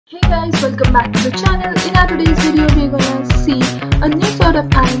Hey guys, welcome back to the channel. In our today's video, we're gonna see a new sort of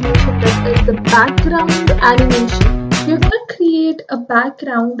animation that is the background animation. We're gonna create a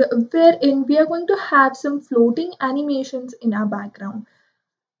background wherein we are going to have some floating animations in our background.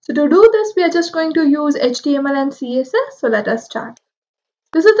 So to do this, we are just going to use HTML and CSS. So let us start.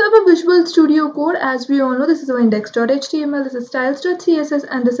 This is our Visual Studio Code. As we all know, this is our index.html, this is styles.css,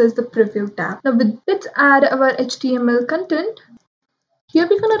 and this is the preview tab. Now let's add our HTML content. Here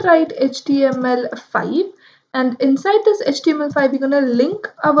we're going to write HTML5, and inside this HTML5 we're going to link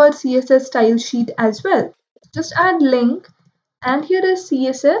our CSS style sheet as well. Just add link, and here is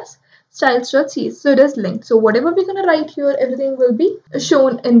CSS styles.css, so it is linked. So whatever we're going to write here, everything will be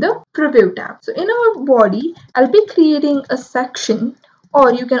shown in the preview tab. So in our body, I'll be creating a section,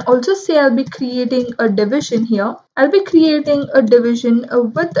 or you can also say I'll be creating a division here. I'll be creating a division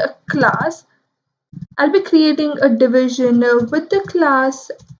with a class. I'll be creating a division with the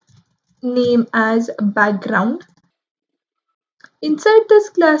class name as background. Inside this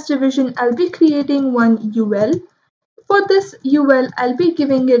class division, I'll be creating one UL. For this UL, I'll be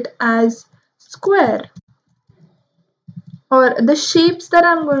giving it as square, or the shapes that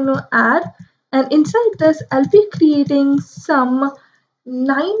I'm going to add. And inside this, I'll be creating some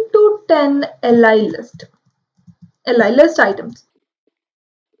 9 to 10 LI list items.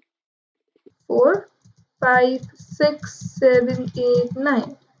 4, 5, 6, 7, 8,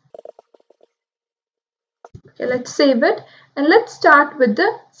 9. Okay, let's save it and let's start with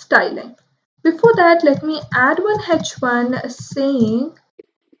the styling. Before that, let me add one h1 saying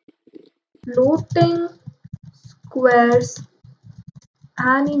floating squares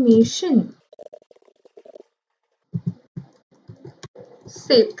animation.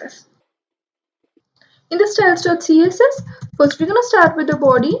 Save this. In the styles.css, first we're going to start with the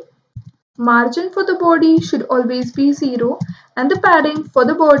body. Margin for the body should always be 0, and the padding for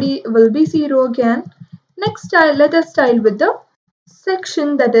the body will be 0 again. Next, let us style with the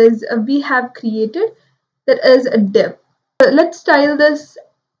section that is we have created, that is a div. Let's style this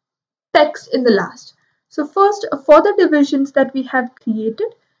text in the last. So first, for the divisions that we have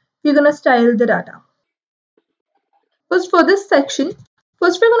created, we're going to style the data. First, for this section,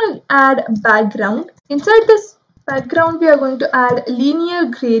 first we're going to add background. Inside this background, we are going to add linear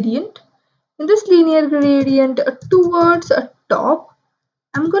gradient. In this linear gradient towards a top,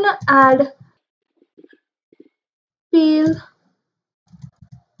 I'm going to add pale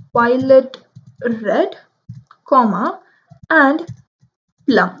violet red, comma, and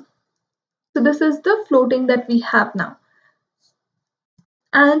plum. So this is the floating that we have now.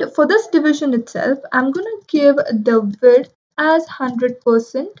 And for this division itself, I'm going to give the width as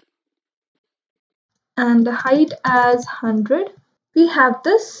 100% and the height as 100. We have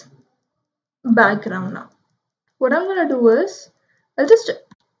this background now. What I'm going to do is, I'll just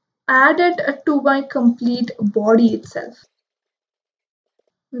add it to my complete body itself.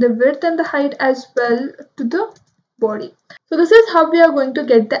 The width and the height as well to the body. So this is how we are going to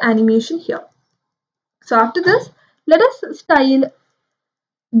get the animation here. So after this, let us style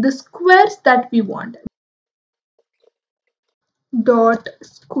the squares that we want. Dot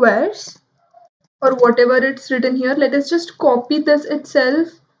squares, or whatever it's written here. Let us just copy this itself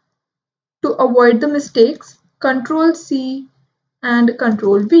to avoid the mistakes. Control C and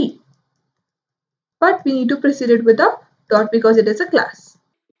Control V. But we need to precede it with a dot because it is a class.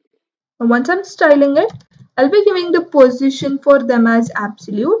 And once I'm styling it, I'll be giving the position for them as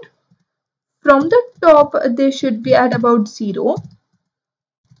absolute. From the top, they should be at about 0.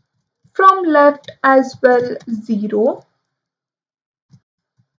 From left as well, 0.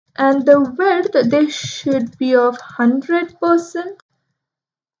 And the width, they should be of 100%.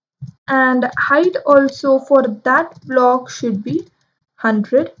 And height also for that block should be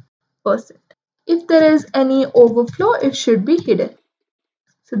 100%. If there is any overflow, it should be hidden.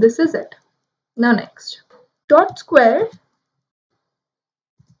 So this is it. Now next, dot square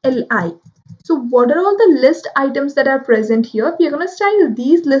li. So what are all the list items that are present here? We are going to style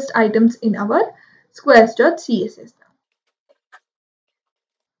these list items in our squares.css.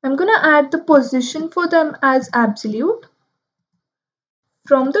 I'm going to add the position for them as absolute.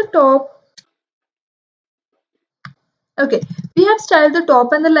 From the top, okay, we have styled the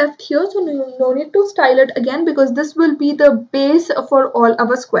top and the left here, so no need to style it again because this will be the base for all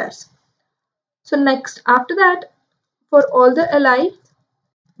our squares. So next, after that, for all the li,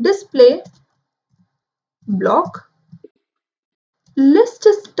 display block list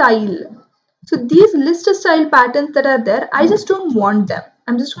style. So these list style patterns that are there, I just don't want them.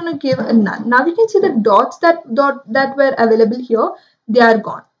 I'm just going to give a none. Now we can see the dots that were available here, they are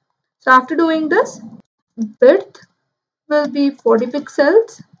gone. So after doing this, width will be 40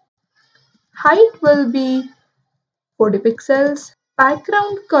 pixels height will be 40 pixels.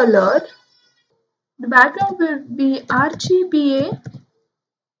 Background color, the background will be RGBA.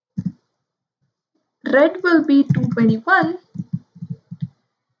 Red will be 221.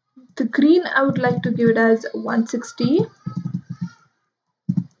 The green I would like to give it as 160.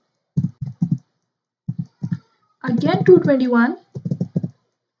 Again 221.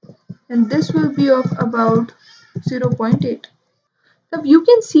 And this will be of about 0.8. Now you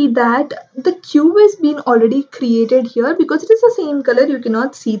can see that the cube is been already created here because it is the same color. You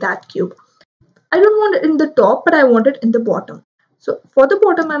cannot see that cube. I don't want it in the top, but I want it in the bottom. So for the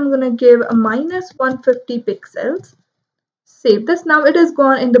bottom, I'm going to give a minus 150 pixels. Save this. Now it is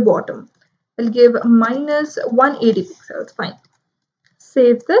gone in the bottom. I'll give a minus 180 pixels. Fine.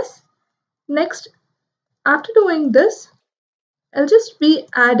 Save this. Next, after doing this, I'll just be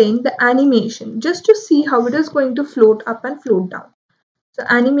adding the animation just to see how it is going to float up and float down. So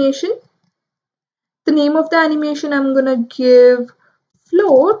animation, the name of the animation I'm gonna give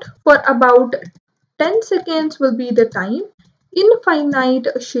float for about 10 seconds will be the time. Infinite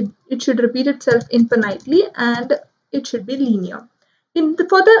it should repeat itself infinitely and it should be linear.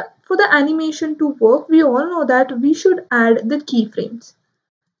 For the animation to work, we all know that we should add the keyframes.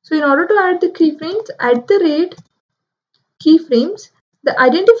 So in order to add the keyframes, at the rate keyframes, the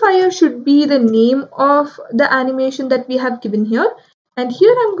identifier should be the name of the animation that we have given here. And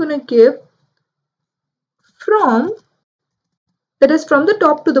here I'm going to give from, that is from the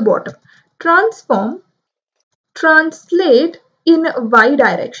top to the bottom. Transform, translate in y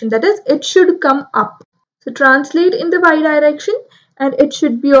direction, that is it should come up. So translate in the y direction and it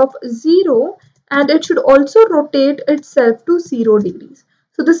should be of 0 and it should also rotate itself to 0 degrees.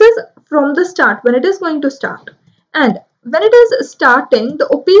 So this is from the start when it is going to start. And when it is starting, the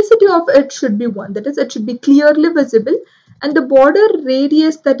opacity of it should be 1, that is it should be clearly visible, and the border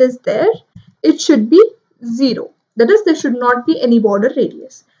radius that is there, it should be 0, that is there should not be any border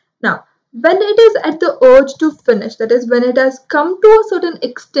radius. Now when it is at the urge to finish, that is when it has come to a certain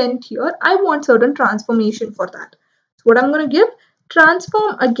extent here, I want certain transformation for that. So what I'm going to give,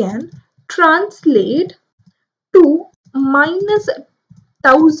 transform again, translate to minus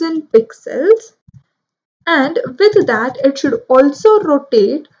 1000 pixels, and with that it should also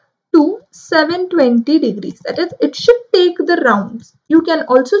rotate to 720 degrees, that is it should take the rounds. You can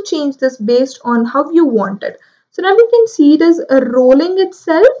also change this based on how you want it. So now we can see it is rolling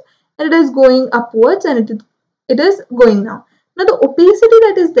itself and it is going upwards and it is going now. Now the opacity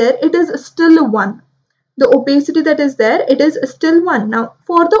that is there, it is still 1. The opacity that is there, it is still 1. Now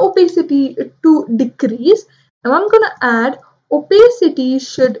for the opacity to decrease, now I'm going to add opacity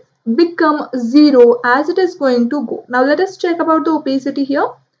should become 0 as it is going to go. Now let us check about the opacity here.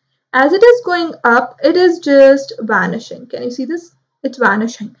 As it is going up, it is just vanishing. Can you see this? It's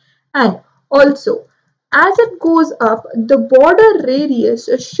vanishing. And also, as it goes up, the border radius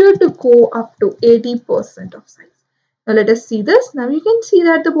should go up to 80% of size. Now let us see this. Now you can see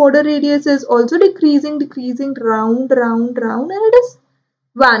that the border radius is also decreasing, round, and it is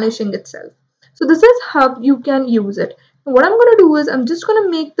vanishing itself. So this is how you can use it. Now what I'm going to do is I'm just going to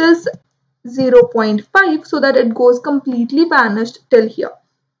make this 0.5 so that it goes completely vanished till here.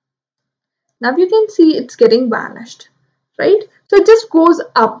 Now you can see it's getting vanished, right? So it just goes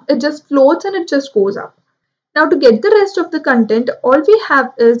up, it just floats and it just goes up. Now to get the rest of the content, all we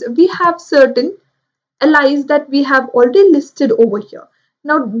have is we have certain LIs that we have already listed over here.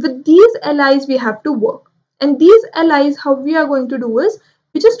 Now with these LIs we have to work, and these LIs how we are going to do is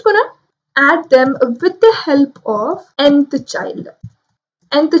we're just gonna add them with the help of nth child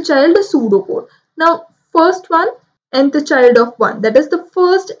pseudocode. Now first one, nth child of 1, that is the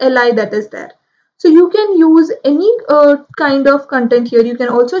first LI that is there. So you can use any kind of content here. You can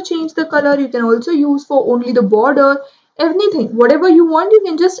also change the color, you can also use for only the border, anything, whatever you want, you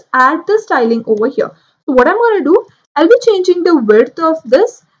can just add the styling over here. So what I'm going to do, I'll be changing the width of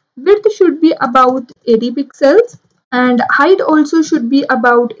this. Width should be about 80 pixels and height also should be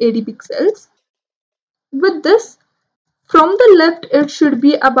about 80 pixels. With this, from the left it should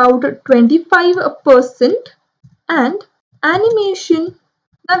be about 25%, and animation,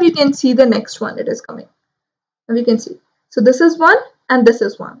 now you can see the next one, it is coming. Now we can see. So this is one and this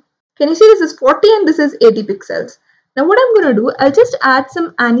is one. Can you see this is 40 and this is 80 pixels. Now what I'm going to do, I'll just add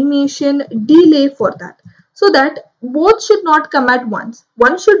some animation delay for that, so that both should not come at once.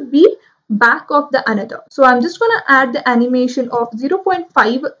 One should be back of the another. So I'm just going to add the animation of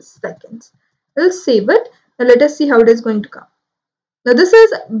 0.5 seconds. I'll save it. Now let us see how it is going to come. Now this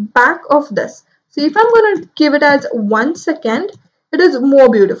is back of this. So if I'm going to give it as 1 second, it is more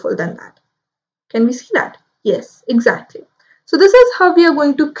beautiful than that. Can we see that? Yes, exactly. So this is how we are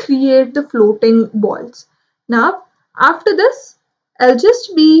going to create the floating balls. Now after this, I'll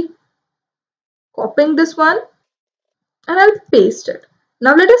just be copying this one and I'll paste it.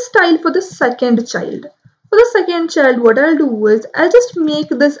 Now let us style for the second child. For the second child, what I'll do is I'll just make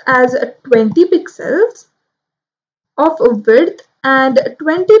this as 20 pixels of width and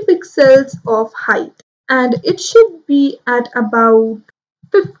 20 pixels of height, and it should be at about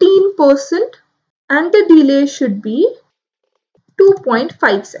 15% and the delay should be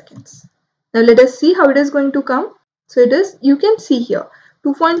 2.5 seconds. Now let us see how it is going to come. So it is, you can see here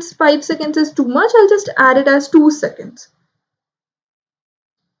 2.5 seconds is too much. I'll just add it as 2 seconds.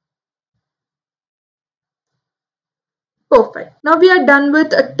 Perfect. Now we are done with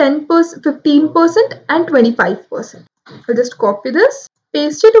 10%, 15% and 25%. I'll just copy this,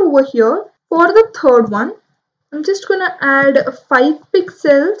 paste it over here. For the third one, I'm just gonna add 5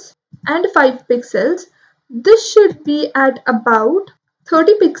 pixels and 5 pixels. This should be at about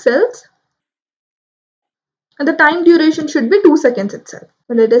 30 pixels and the time duration should be 2 seconds itself.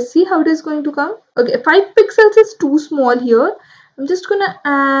 So let us see how it is going to come. Okay, 5 pixels is too small here. I'm just gonna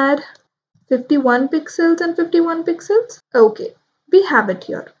add 51 pixels and 51 pixels. Okay, we have it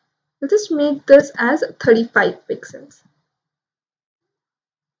here. We'll just make this as 35 pixels.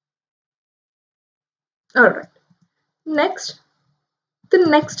 Alright, next, the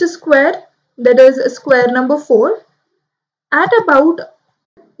next square, that is square number 4, at about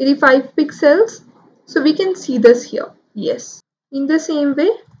 85 pixels. So we can see this here. Yes. In the same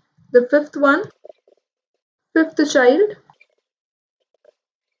way, the fifth one, fifth child,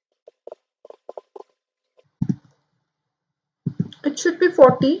 it should be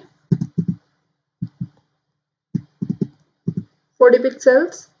 40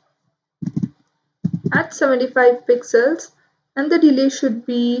 pixels at 75 pixels and the delay should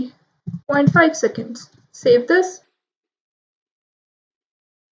be 0.5 seconds. Save this.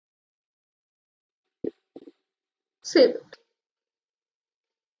 Save it.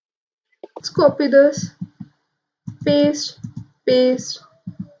 Let's copy this, paste, paste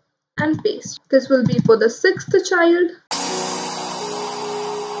and paste. This will be for the sixth child.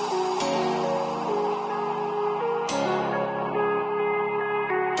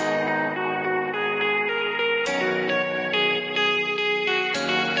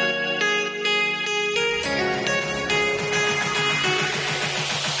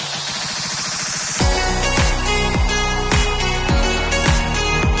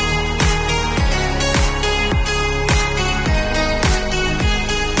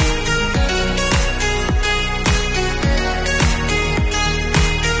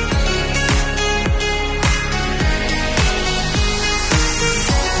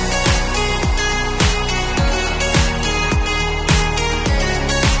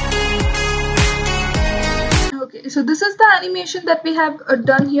 So this is the animation that we have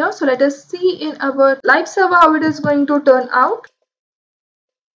done here. So let us see in our live server how it is going to turn out.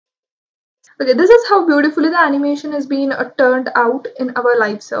 Okay, this is how beautifully the animation has been turned out in our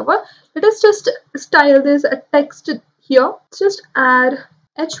live server. Let us just style this text here. Let's just add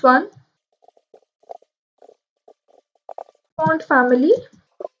H1, font family,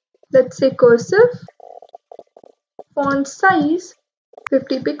 let's say cursive, font size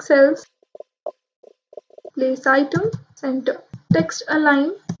 50 pixels, place item, center, text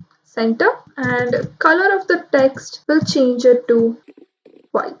align, center, and color of the text will change it to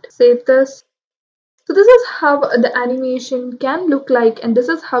white. Save this. So this is how the animation can look like, and this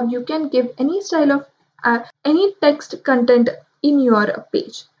is how you can give any style of any text content in your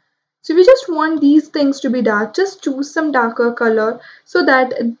page. So if you just want these things to be dark, just choose some darker color so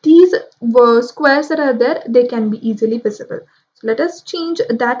that these squares that are there, they can be easily visible. So let us change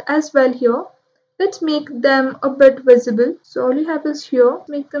that as well here. Let's make them a bit visible. So all you have is here,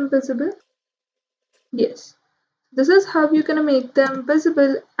 make them visible. Yes. This is how you're gonna make them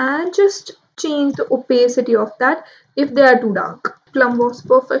visible, and just change the opacity of that if they are too dark. Plum was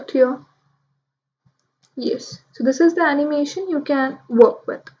perfect here. Yes. So this is the animation you can work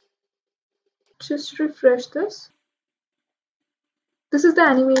with. Just refresh this. This is the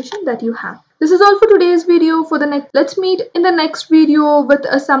animation that you have. This is all for today's video. For the next, let's meet in the next video with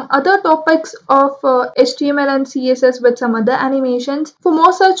some other topics of HTML and CSS with some other animations. For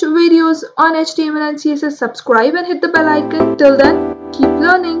more such videos on HTML and CSS, subscribe and hit the bell icon. Till then, keep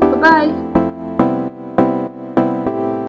learning. Bye bye.